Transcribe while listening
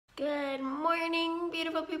Good morning,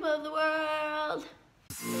 beautiful people of the world.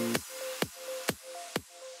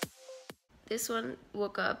 This one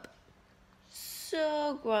woke up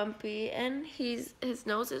so grumpy and his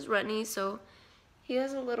nose is runny, so he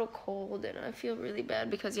has a little cold and I feel really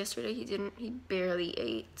bad because yesterday he barely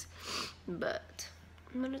ate. But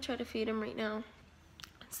I'm gonna try to feed him right now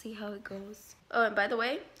and see how it goes. Oh, and by the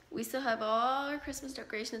way, we still have all our Christmas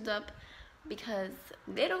decorations up because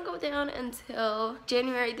they don't go down until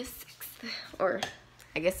January the 6th, or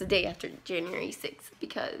I guess the day after January 6th,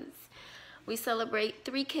 because we celebrate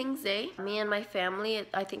Three Kings Day. Me and my family,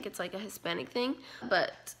 I think it's like a Hispanic thing,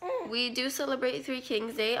 but we do celebrate Three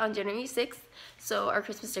Kings Day on January 6th, so our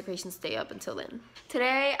Christmas decorations stay up until then.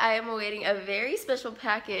 Today, I am awaiting a very special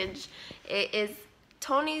package. It is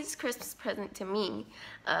Tony's Christmas present to me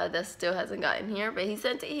that still hasn't gotten here, but he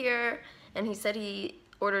sent it here, and he said he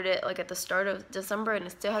ordered it like at the start of December and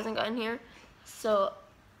it still hasn't gotten here. So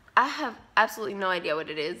I have absolutely no idea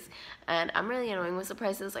what it is, and I'm really annoying with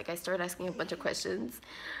surprises. Like, I started asking a bunch of questions.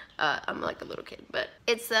 I'm like a little kid, but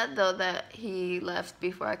it said though that he left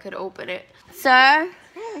before I could open it. Sir,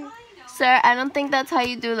 I don't think that's how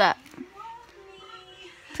you do that.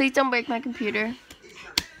 Please don't break my computer.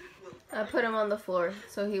 I put him on the floor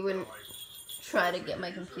so he wouldn't try to get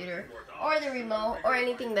my computer or the remote or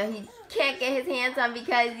anything that he can't get his hands on,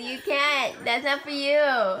 because you can't. That's not for you.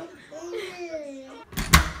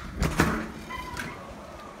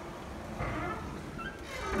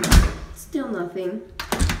 Still nothing.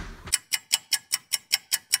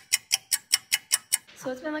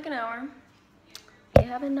 So it's been like an hour. They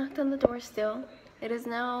haven't knocked on the door still. It is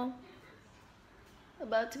now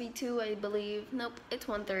about to be 2, I believe. Nope, it's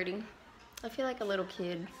 1:30. I feel like a little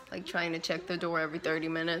kid, like trying to check the door every 30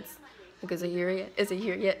 minutes. Like, is it here yet? Is it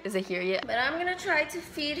here yet? Is it here yet? But I'm gonna try to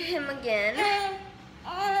feed him again.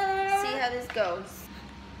 See how this goes.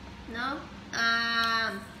 No?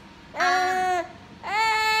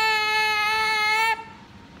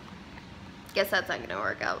 Guess that's not gonna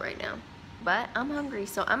work out right now. But I'm hungry,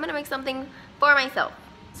 so I'm gonna make something for myself.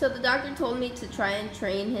 So the doctor told me to try and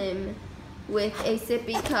train him with a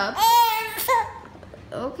sippy cup.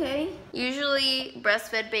 Okay. Usually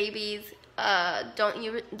breastfed babies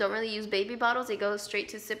don't really use baby bottles. They go straight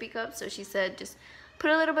to sippy cups. So she said just put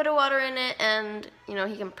a little bit of water in it, and you know,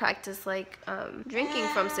 he can practice like drinking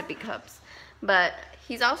from sippy cups. But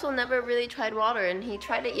he's also never really tried water, and he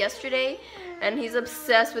tried it yesterday, and he's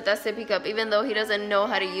obsessed with that sippy cup, even though he doesn't know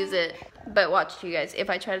how to use it. But watch, you guys, if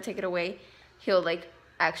I try to take it away, he'll like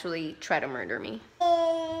actually try to murder me.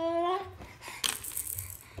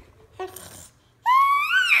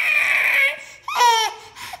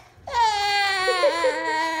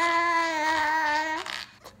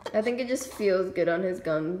 I think it just feels good on his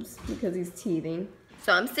gums because he's teething.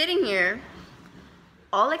 So I'm sitting here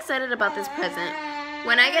all excited about this present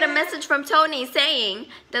when I get a message from Tony saying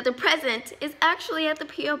that the present is actually at the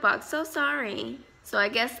P.O. box. So sorry. So I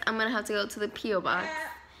guess I'm gonna have to go to the P.O. box,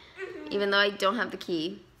 even though I don't have the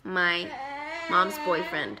key. My mom's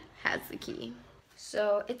boyfriend has the key.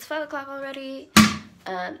 So it's 5 o'clock already,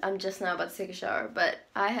 and I'm just now about to take a shower, but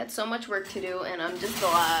I had so much work to do, and I'm just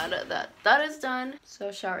glad that that is done.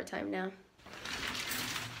 So shower time now.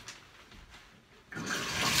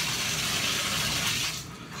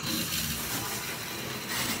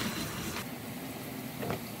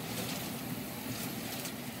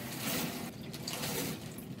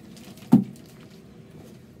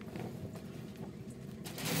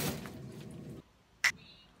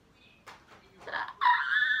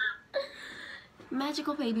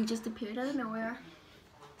 Magical baby just appeared out of nowhere.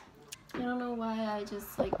 I don't know why I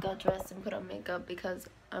just like got dressed and put on makeup, because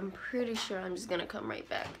I'm pretty sure I'm just gonna come right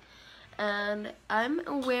back. And I'm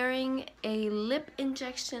wearing a lip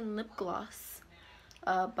injection lip gloss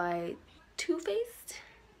by Too Faced,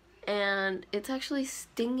 and it's actually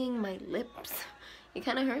stinging my lips. It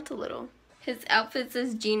kind of hurts a little. His outfit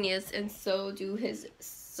says genius, and so do his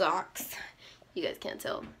socks. You guys can't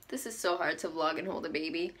tell. This is so hard to vlog and hold a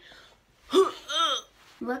baby.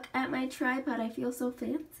 Look at my tripod, I feel so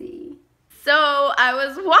fancy. So I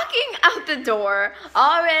was walking out the door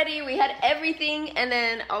already, we had everything, and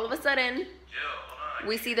then all of a sudden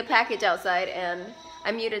we see the package outside, and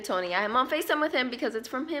I muted Tony. I am on FaceTime with him because it's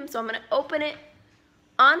from him, so I'm gonna open it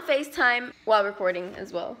on FaceTime while recording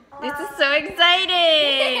as well. This is so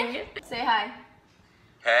exciting! Say hi.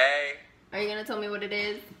 Hey. Are you gonna tell me what it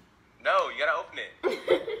is? No, you gotta open it.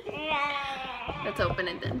 Let's open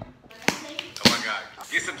it then. Oh my god.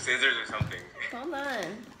 Get some scissors or something. Hold on.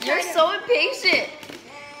 You're so impatient.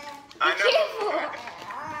 I know.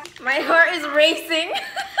 Careful. My heart is racing.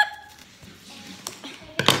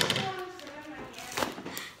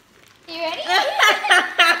 You ready?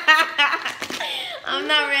 I'm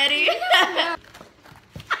not ready.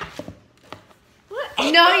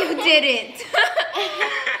 No, you didn't.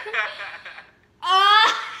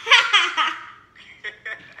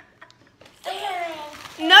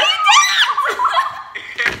 No, you didn't.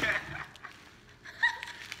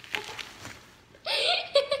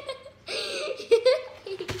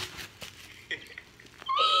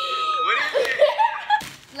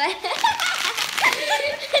 What is it?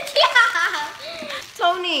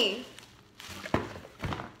 Tony.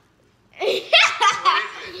 What is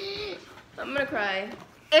it? I'm gonna cry.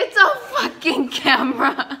 It's a fucking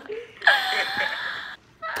camera.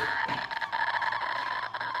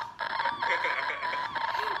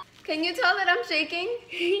 Can you tell that I'm shaking?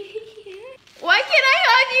 Why can't I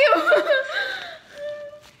hug you?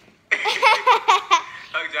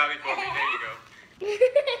 Hug Johnny for me. There you go.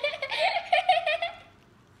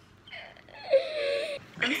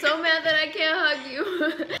 I'm so mad that I can't hug you.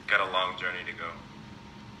 Got a long journey to go.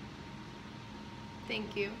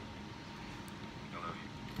 Thank you. I love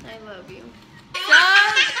you. I love you.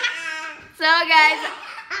 So guys.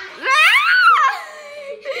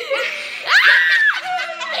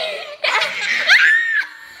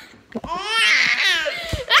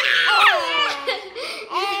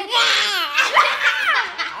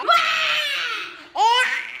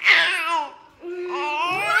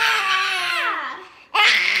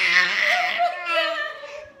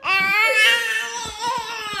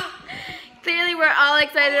 Clearly we're all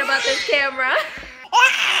excited about this camera.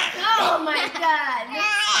 Oh my god.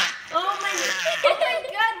 Oh my god,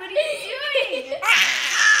 what are you doing?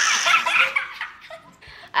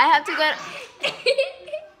 I have to go.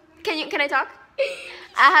 Can I talk?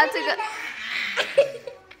 I have to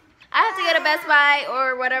go to Best Buy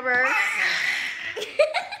or whatever.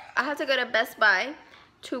 I have to go to Best Buy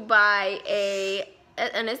to buy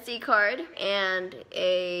an SD card and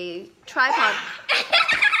a tripod.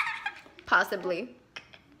 Possibly.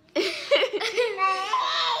 And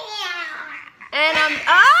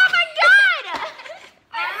oh my god!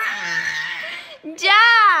 Ja!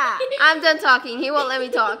 I'm done talking. He won't let me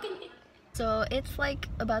talk. So it's like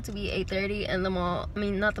about to be 8:30 and the mall,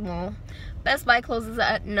 not the mall, Best Buy closes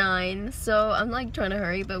at 9. So I'm like trying to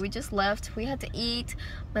hurry, but we just left. We had to eat.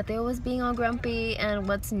 Mateo was being all grumpy, and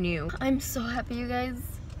what's new? I'm so happy, you guys.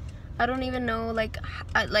 I don't even know,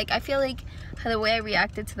 I feel like the way I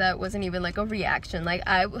reacted to that wasn't even like a reaction. Like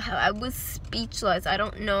I was speechless. I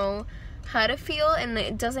don't know how to feel, and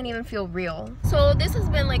it doesn't even feel real. So this has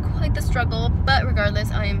been like quite the struggle, but regardless,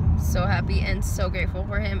 I am so happy and so grateful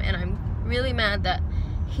for him, and I'm really mad that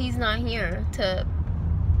he's not here to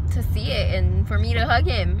see it and for me to hug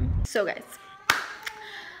him. So guys,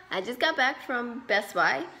 I just got back from Best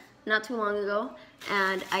Buy not too long ago,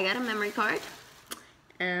 and I got a memory card,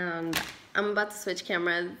 and I'm about to switch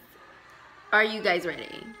cameras. Are you guys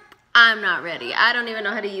ready? I'm not ready. I don't even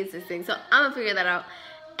know how to use this thing, so I'm gonna figure that out,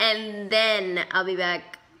 and then I'll be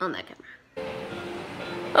back on that camera.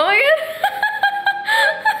 Oh my god.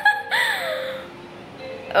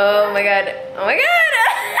 Oh my god. Oh my god.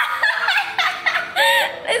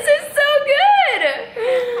 This is so good.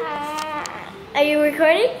 Are you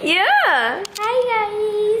recording? Yeah. Hi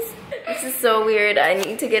guys. This is so weird. I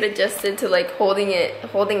need to get adjusted to like holding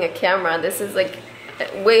a camera. This is like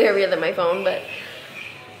way heavier than my phone, but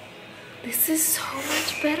this is so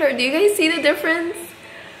much better. Do you guys see the difference?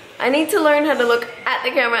 I need to learn how to look at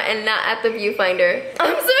the camera and not at the viewfinder.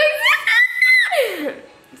 I'm so excited!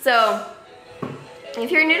 So, if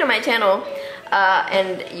you're new to my channel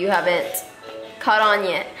and you haven't caught on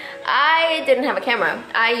yet, I didn't have a camera.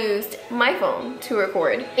 I used my phone to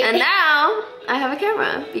record. And now I have a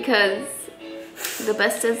camera because the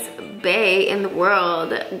bestest bae in the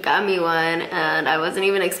world got me one, and I wasn't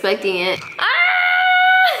even expecting it. Ah!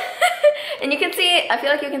 And you can see, I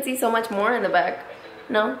feel like you can see so much more in the back.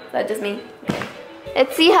 No? Is that just me? Okay.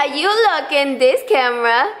 Let's see how you look in this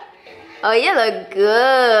camera. Oh, you look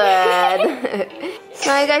good.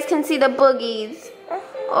 Now you guys can see the boogies.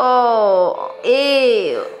 Oh,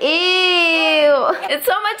 ew, ew. It's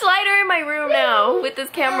so much lighter in my room now with this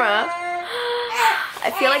camera.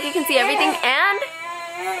 I feel like you can see everything, and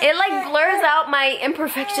it like blurs out my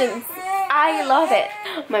imperfections. I love it.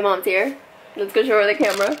 My mom's here. Let's go show her the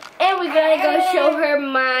camera. And we're gonna go show her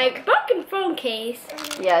my broken phone case.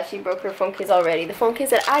 Yeah, she broke her phone case already. The phone case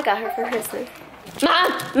that I got her for Christmas.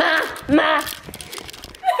 Ma!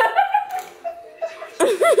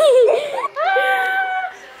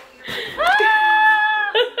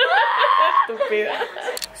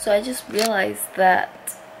 So I just realized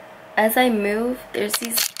that as I move, there's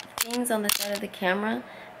these things on the side of the camera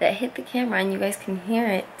that hit the camera, and you guys can hear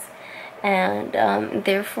it. and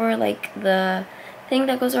therefore like the thing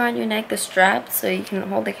that goes around your neck, the strap, so you can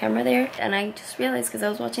hold the camera there. And I just realized because I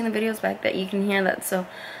was watching the videos back that you can hear that, so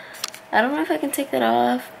I don't know if I can take that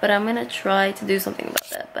off, but I'm gonna try to do something about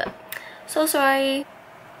that. But so sorry.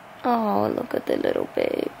 Oh, look at the little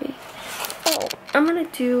baby. Oh, I'm gonna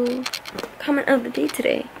do comment of the day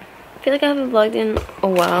today. I feel like I haven't vlogged in a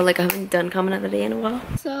while, like I haven't done comment of the day in a while.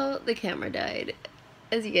 So the camera died,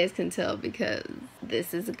 as you guys can tell, because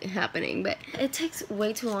this is happening, but it takes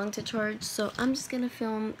way too long to charge, so I'm just gonna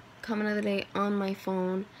film comment of the day on my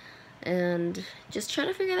phone and just try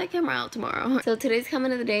to figure that camera out tomorrow. So today's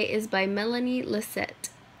comment of the day is by Melanie Lisette,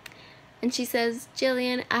 and she says,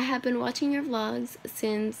 Jillian, I have been watching your vlogs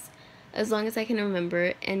since as long as I can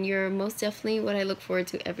remember, and you're most definitely what I look forward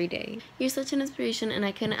to every day. You're such an inspiration, and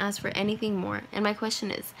I couldn't ask for anything more. And my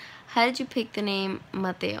question is, how did you pick the name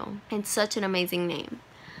Mateo? It's such an amazing name.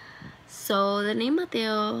 So the name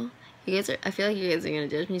Mateo, you guys are, I feel like you guys are gonna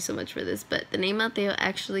judge me so much for this, but the name Mateo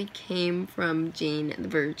actually came from Jane the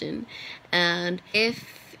Virgin. And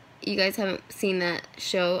if you guys haven't seen that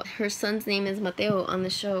show, her son's name is Mateo on the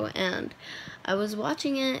show, and I was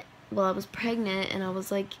watching it while I was pregnant, and I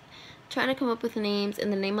was like trying to come up with names,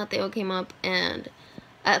 and the name Mateo came up, and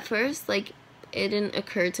at first like it didn't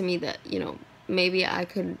occur to me that, you know, maybe I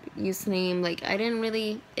could use the name. Like it didn't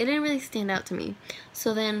really stand out to me.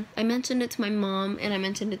 So then I mentioned it to my mom, and I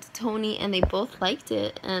mentioned it to Tony, and they both liked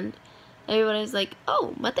it, and everybody was like,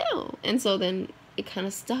 oh, Mateo. And so then it kind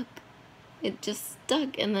of stuck. It just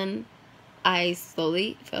stuck, and then I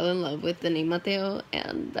slowly fell in love with the name Mateo,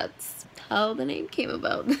 and that's how the name came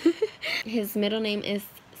about. His middle name is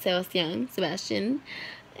Sebastian,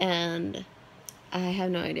 and I have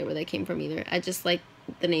no idea where that came from either. I just like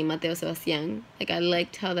the name Mateo Sebastian. Like I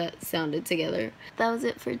liked how that sounded together. That was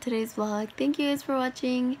it for today's vlog. Thank you guys for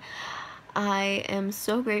watching. I am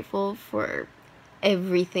so grateful for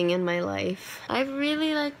everything in my life. I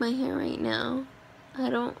really like my hair right now. I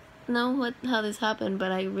don't know how this happened,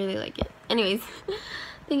 but I really like it. Anyways,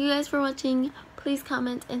 thank you guys for watching. Please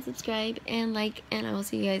comment and subscribe and like, and I will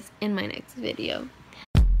see you guys in my next video.